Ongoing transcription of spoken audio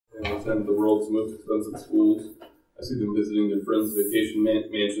attend the world's most expensive schools. I see them visiting their friends' vacation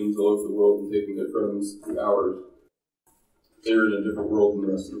mansions all over the world and taking their friends through hours. They're in a different world than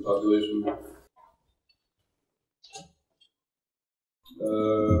the rest of the population.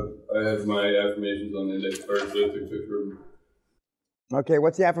 I have my affirmations on the index card, so I took a picture of them. Okay,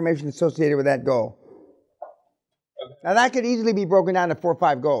 what's the affirmation associated with that goal? Now that could easily be broken down to 4 or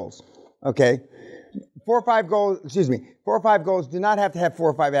 5 goals. Okay, 4 or 5 goals. Excuse me, 4 or 5 goals do not have to have 4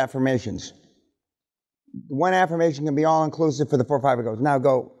 or 5 affirmations. One affirmation can be all inclusive for the 4 or 5 goals. Now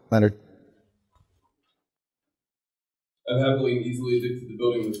go, Leonard. I'm happily and easily addicted to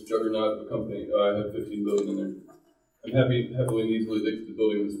building this juggernaut of a company. I have $15 billion in there. I'm happily and easily addicted to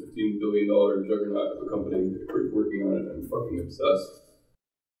building this $15 billion juggernaut of a company. Working on it, I'm fucking obsessed.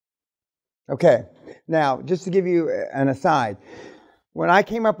 Okay, now just to give you an aside, when I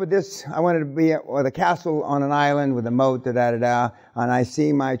came up with this, I wanted to be with a castle on an island with a moat, and I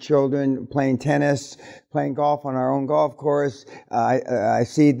see my children playing tennis, playing golf on our own golf course. I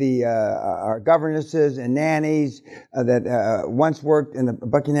see our governesses and nannies that once worked in the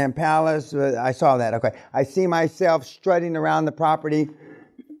Buckingham Palace. I saw that. Okay, I see myself strutting around the property.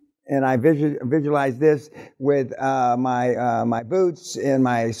 And I visualize this with my boots and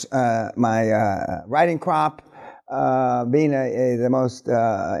my riding crop, being the most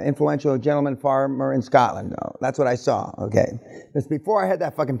influential gentleman farmer in Scotland. No, that's what I saw, okay? That's before I had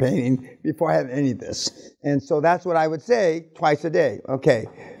that fucking painting, before I had any of this. And so that's what I would say twice a day, okay.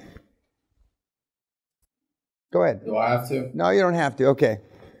 Go ahead. Do I have to? No, you don't have to, okay.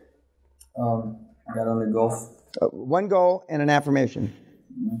 I got only golf. One goal and an affirmation.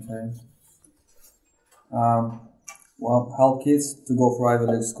 Okay. Well, help kids to go for Ivy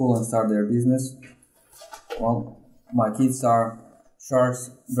League school and start their business. Well, my kids are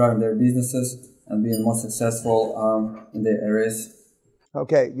sharks, driving their businesses and being most successful in their areas.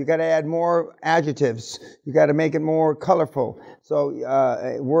 Okay, you got to add more adjectives. You got to make it more colorful. So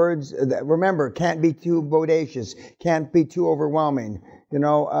words, remember, can't be too bodacious, can't be too overwhelming. You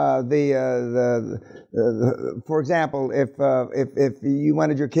know, for example, if you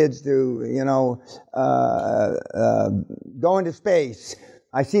wanted your kids to, you know, go into space,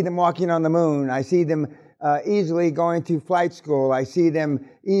 I see them walking on the moon. I see them easily going to flight school. I see them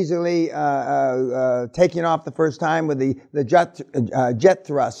easily taking off the first time with the jet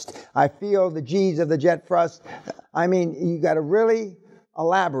thrust. I feel the G's of the jet thrust. I mean, you got to really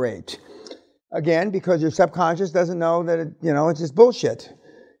elaborate. Again, because your subconscious doesn't know that, it's just bullshit.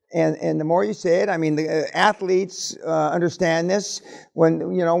 And the more you say it, I mean, the athletes understand this when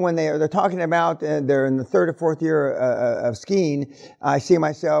they're talking about they're in the 3rd or 4th year of skiing. I see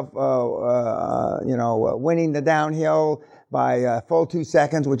myself, winning the downhill by full 2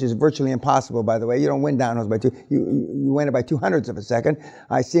 seconds, which is virtually impossible, by the way. You don't win downhills by 2. You win it by 200ths of a second.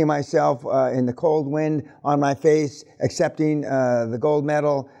 I see myself in the cold wind on my face, accepting the gold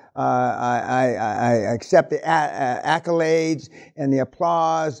medal. I accept the accolades and the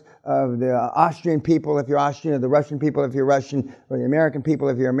applause of the Austrian people if you're Austrian, or the Russian people if you're Russian, or the American people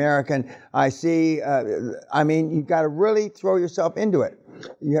if you're American. I see, you've got to really throw yourself into it.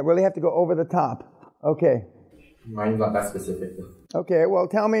 You really have to go over the top. Okay. Mine's not that specific. Okay, well,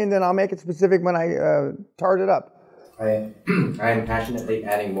 tell me, and then I'll make it specific when I tart it up. I am passionately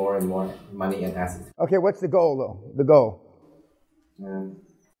adding more and more money and assets. Okay, what's the goal, though? The goal? And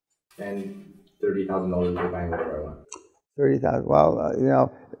 $30,000 to buy whatever I want. 30,000. Well,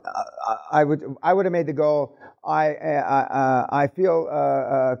 I would have made the goal. I feel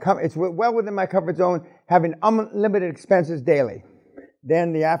it's well within my comfort zone having unlimited expenses daily.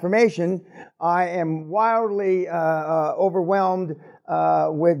 Then the affirmation: I am wildly overwhelmed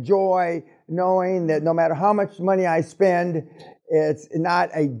with joy, knowing that no matter how much money I spend, it's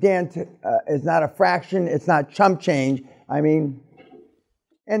not a dent, it's not a fraction, it's not chump change. I mean.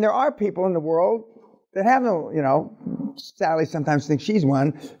 And there are people in the world that have no, Sally sometimes thinks she's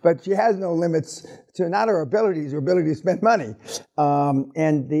one, but she has no limits to not her abilities, her ability to spend money.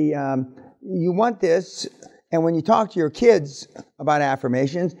 You want this, and when you talk to your kids about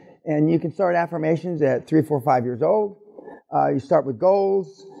affirmations, and you can start affirmations at 3, 4, 5 years old. You start with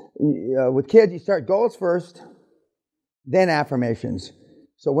goals. With kids, you start goals first, then affirmations.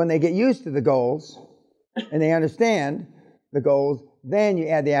 So when they get used to the goals, and they understand the goals, then you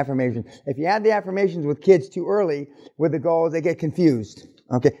add the affirmations. If you add the affirmations with kids too early with the goals, they get confused.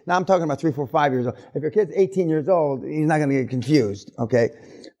 Okay, now I'm talking about 3, 4, 5 years old. If your kid's 18 years old, he's not going to get confused. Okay,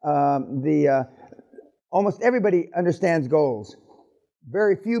 almost everybody understands goals.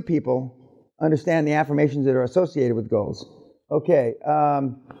 Very few people understand the affirmations that are associated with goals. Okay,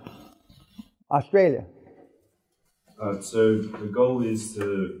 Australia. So the goal is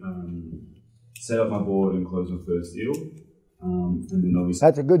to set up my board and close my first deal, and then obviously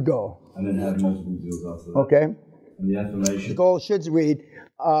That's a good goal. and then have multiple deals after that. Okay. And the affirmation. The goal should read,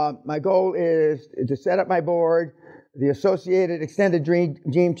 my goal is to set up my board, the associated extended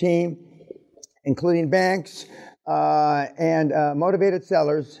dream team, including banks and motivated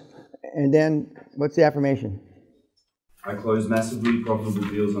sellers. And then, what's the affirmation? I close massively profitable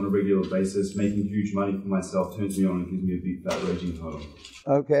deals on a regular basis. Making huge money for myself turns me on and gives me a big fat raging hard on.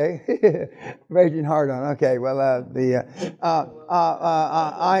 Okay, raging hard on. Okay, well,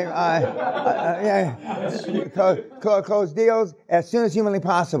 close deals as soon as humanly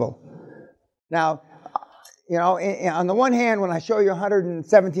possible. Now, you know, on the one hand, when I show you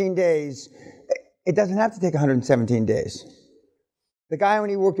 117 days, it doesn't have to take 117 days. The guy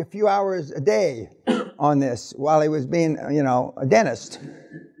only worked a few hours a day on this while he was being, you know, a dentist.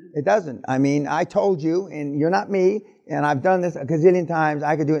 It doesn't. I mean, I told you, and you're not me, and I've done this a gazillion times,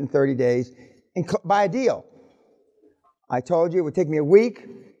 I could do it in 30 days and buy a deal. I told you it would take me a week,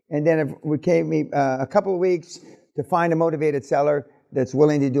 and then it would take me a couple of weeks to find a motivated seller that's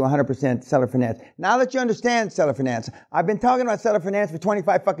willing to do 100% seller finance. Now that you understand seller finance, I've been talking about seller finance for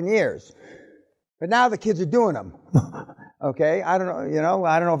 25 fucking years. But now the kids are doing them. Okay, I don't know, you know,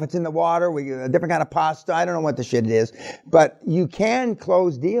 I don't know if it's in the water, a different kind of pasta, I don't know what the shit it is. But you can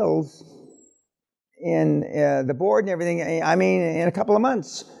close deals in the board and everything, I mean, in a couple of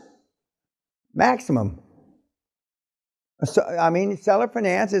months. Maximum. So, I mean, seller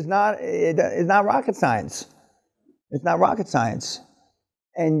finance is not rocket science. It's not rocket science.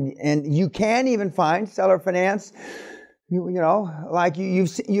 And you can even find seller finance, you know, like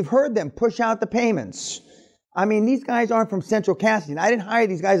you've heard them push out the payments. I mean, these guys aren't from Central Casting. I didn't hire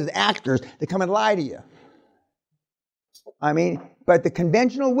these guys as actors to come and lie to you. I mean, but the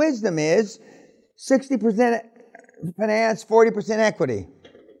conventional wisdom is 60% finance, 40% equity.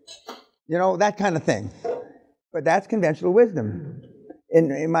 You know, that kind of thing. But that's conventional wisdom.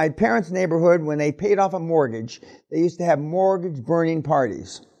 In my parents' neighborhood, when they paid off a mortgage, they used to have mortgage burning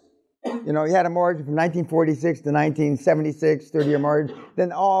parties. You know, you had a mortgage from 1946 to 1976, 30-year mortgage.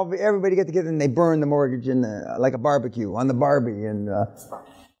 Then everybody get together and they burn the mortgage in like a barbecue on the Barbie. And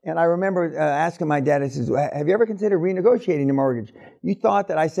I remember asking my dad, I says, have you ever considered renegotiating your mortgage? You thought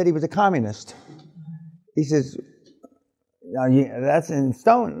that I said he was a communist. He says, no, that's in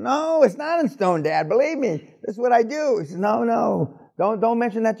stone. No, it's not in stone, Dad. Believe me, that's what I do. He says, no, don't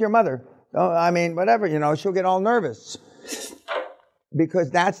mention that to your mother. I mean, whatever, you know, she'll get all nervous.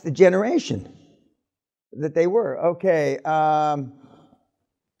 Because that's the generation that they were. Okay,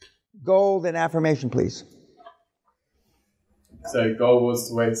 goal and affirmation, please. So goal was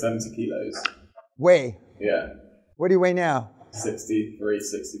to weigh 70 kilos. Weigh? Yeah. What do you weigh now? 63,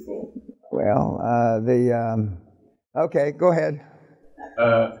 64. Well, okay, go ahead.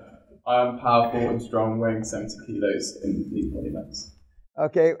 I'm powerful and strong, weighing 70 kilos in body mass.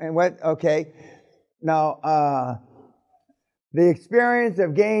 Okay, and what, okay. Now, the experience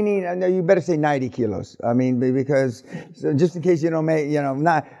of gaining, no, you better say 90 kilos. I mean, because, so just in case you don't make, you know,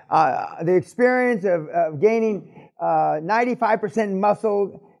 not, the experience of gaining 95%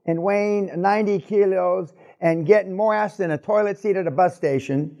 muscle and weighing 90 kilos and getting more ass than a toilet seat at a bus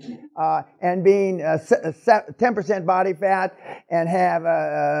station, and being 10% body fat and have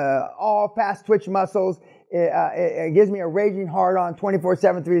all fast twitch muscles, it gives me a raging hard-on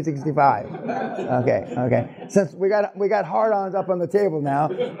 24/7, 365. Okay. Since we got hard-ons up on the table now,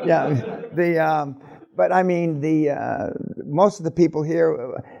 yeah. But I mean most of the people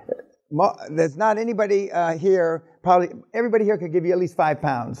here, there's not anybody here. Probably everybody here could give you at least 5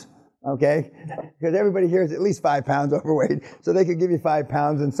 pounds. Okay, because everybody here is at least 5 pounds overweight, so they could give you 5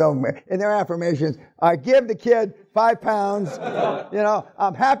 pounds. And so in their affirmations, I give the kid 5 pounds. You know,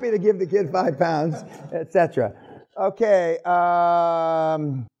 I'm happy to give the kid 5 pounds, etc. Okay,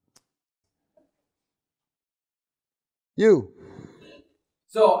 you.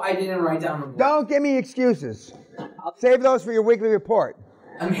 So I didn't write down the book. Don't give me excuses. Save those for your weekly report.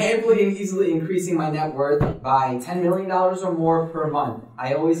 I'm happily and easily increasing my net worth by $10 million or more per month.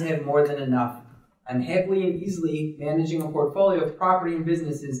 I always have more than enough. I'm happily and easily managing a portfolio of property and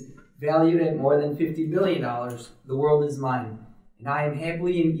businesses valued at more than $50 billion. The world is mine. And I am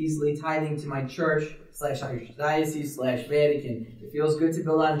happily and easily tithing to my church / archdiocese / Vatican. It feels good to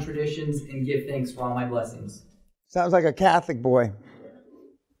build on traditions and give thanks for all my blessings. Sounds like a Catholic boy.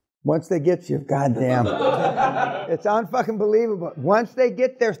 Once they get you, goddamn. It's unfucking believable. Once they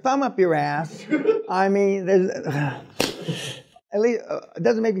get their thumb up your ass, I mean, at least it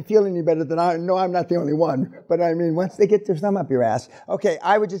doesn't make me feel any better than I know I'm not the only one. But I mean, once they get their thumb up your ass. Okay,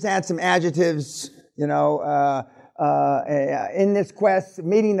 I would just add some adjectives, you know, in this quest,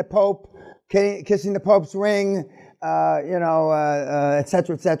 meeting the Pope, kissing the Pope's ring, et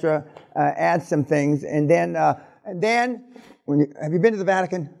cetera, add some things. And then have you been to the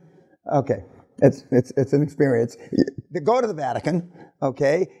Vatican? Okay. It's an experience. Go to the Vatican,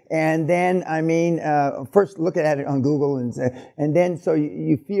 okay, and then first look at it on Google, and then so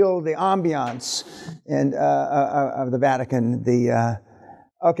you feel the ambiance and of the Vatican.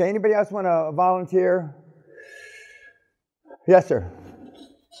 Okay, anybody else want to volunteer? Yes, sir.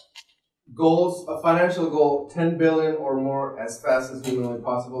 Goals: a financial goal, 10 billion or more as fast as humanly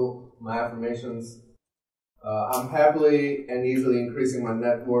possible. My affirmations. I'm happily and easily increasing my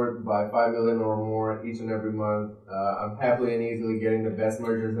net worth by 5 million or more each and every month. I'm happily and easily getting the best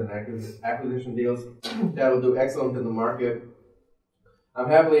mergers and acquisition deals that will do excellent in the market. I'm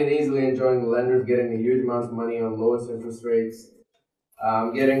happily and easily enjoying the lenders getting the huge amounts of money on lowest interest rates.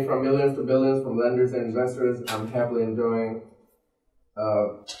 I'm getting from millions to billions from lenders and investors. I'm happily enjoying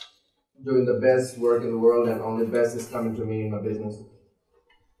doing the best work in the world, and only the best is coming to me in my business.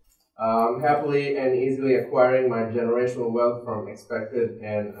 Happily and easily acquiring my generational wealth from expected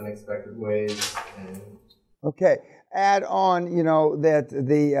and unexpected ways. Okay, add on, that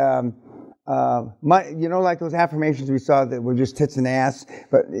the, like those affirmations we saw that were just tits and ass.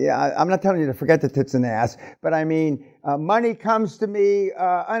 But yeah, I'm not telling you to forget the tits and ass. But I mean, money comes to me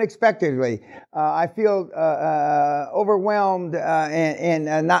unexpectedly. I feel overwhelmed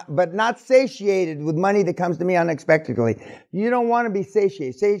and not satiated with money that comes to me unexpectedly. You don't want to be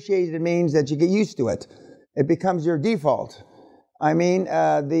satiated. Satiated means that you get used to it. It becomes your default. I mean,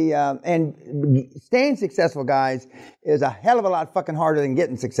 and staying successful, guys, is a hell of a lot fucking harder than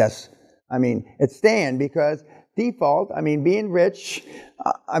getting success. I mean, it's staying because default, being rich,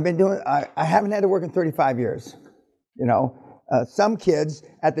 I haven't had to work in 35 years. Some kids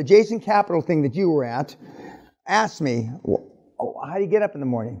at the Jason Capital thing that you were at asked me, how do you get up in the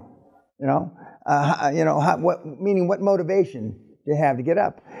morning? What motivation do you have to get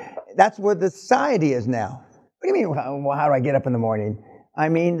up? That's where the society is now. What do you mean, how do I get up in the morning?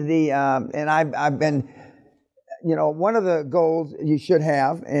 And I've been, one of the goals you should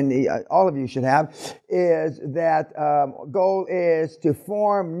have, and all of you should have, is that goal is to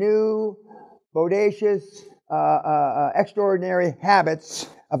form new, bodacious, extraordinary habits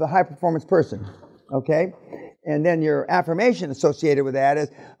of the high-performance person, okay? And then your affirmation associated with that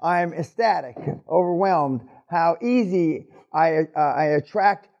is, I'm ecstatic, overwhelmed, how easy I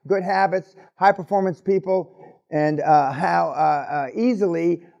attract good habits, high-performance people, and how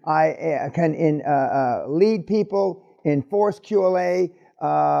easily I can lead people, enforce QLA,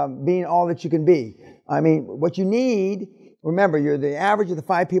 being all that you can be. What you need, remember, you're the average of the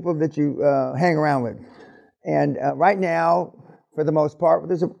 5 people that you hang around with. And right now, for the most part,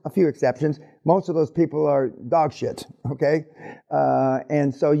 there's a few exceptions, most of those people are dog shit, okay?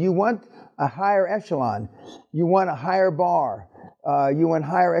 And so you want a higher echelon. You want a higher bar. You want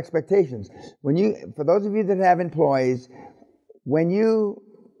higher expectations. For those of you that have employees, when you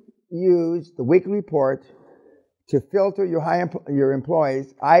use the weekly report to filter your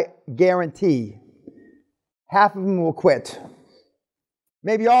employees, I guarantee half of them will quit.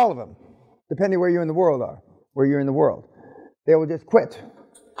 Maybe all of them, depending where you're in the world. They will just quit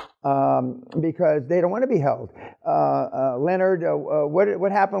because they don't want to be held. Leonard,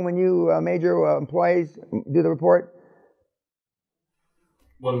 what happened when you made your employees do the report?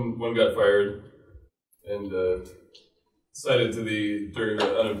 One got fired and cited during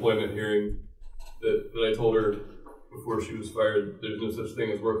the unemployment hearing that I told her before she was fired, there's no such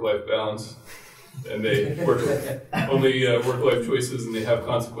thing as work-life balance, and they only work-life choices, and they have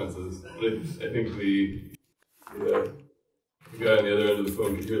consequences. But I think the guy on the other end of the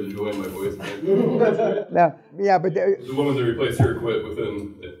phone could hear the joy in my voice. The woman that replaced her quit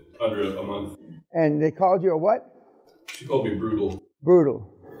within under a month. And they called you a what? She called me brutal. Brutal.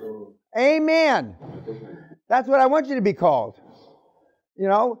 Amen. That's what I want you to be called.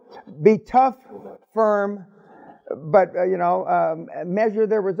 Be tough, firm, but, measure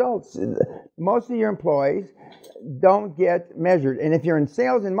their results. Most of your employees don't get measured. And if you're in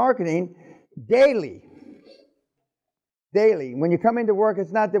sales and marketing, daily. When you come into work,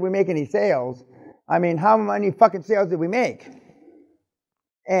 it's not that we make any sales. How many fucking sales did we make?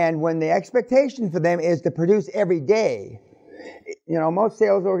 And when the expectation for them is to produce every day, most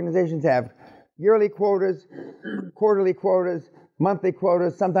sales organizations have yearly quotas, quarterly quotas, monthly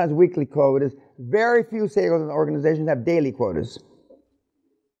quotas, sometimes weekly quotas. Very few sales organizations have daily quotas.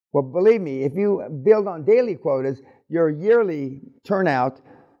 Well, believe me, if you build on daily quotas, your yearly turnout,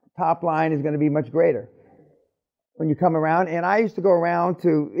 top line, is going to be much greater. when you come around. And I used to go around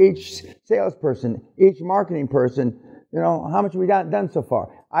to each salesperson, each marketing person, how much have we done so far?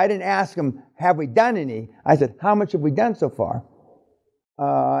 I didn't ask them, have we done any? I said, how much have we done so far?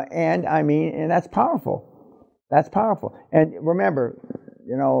 And that's powerful. That's powerful. And remember,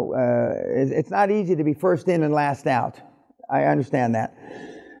 it's not easy to be first in and last out. I understand that.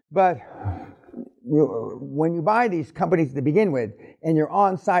 But when you buy these companies to begin with, and you're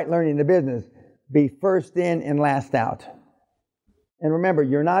on site learning the business, be first in and last out. And remember,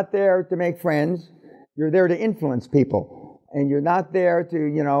 you're not there to make friends. You're there to influence people. And you're not there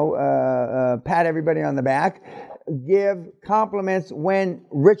to, pat everybody on the back. Give compliments when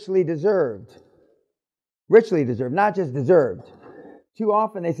richly deserved. Richly deserved, not just deserved. Too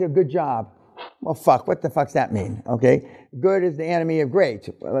often they say, good job. Well, what the fuck's that mean? Okay? Good is the enemy of great.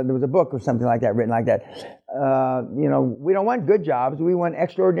 Well, there was a book or something like that written like that. We don't want good jobs. We want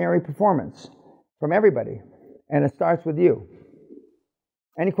extraordinary performance from everybody. And it starts with you.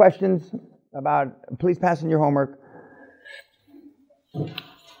 Any questions about, please pass in your homework.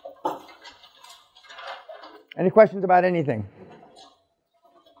 Any questions about anything?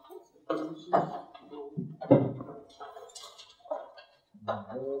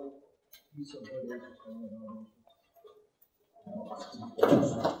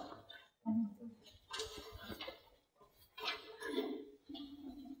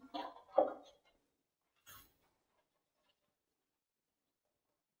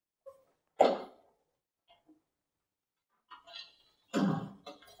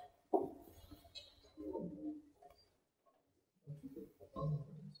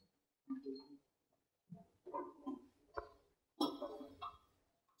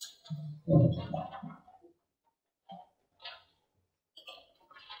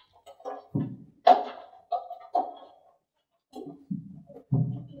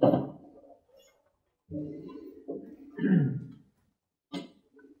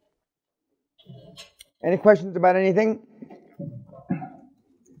 Any questions about anything?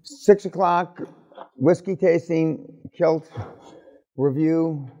 6 o'clock, whiskey tasting, kilt,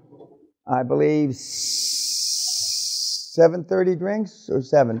 review, I believe 7:30 drinks or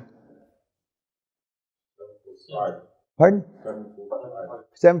 7? Pardon?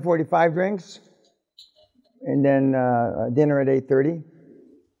 7:45 drinks, and then dinner at 8:30.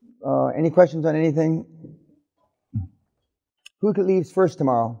 Any questions on anything? Who leaves first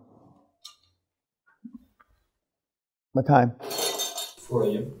tomorrow? What time? 4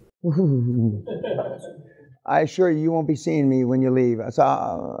 a.m. I assure you, you won't be seeing me when you leave. So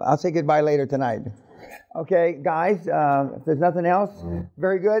I'll say goodbye later tonight. Okay, guys, if there's nothing else,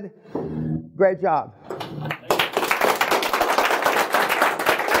 very good. Great job.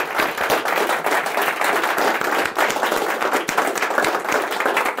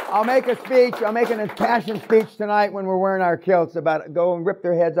 I'll make a speech. I'll make an impassioned speech tonight when we're wearing our kilts about go and rip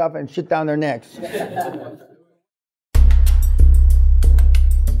their heads off and shit down their necks.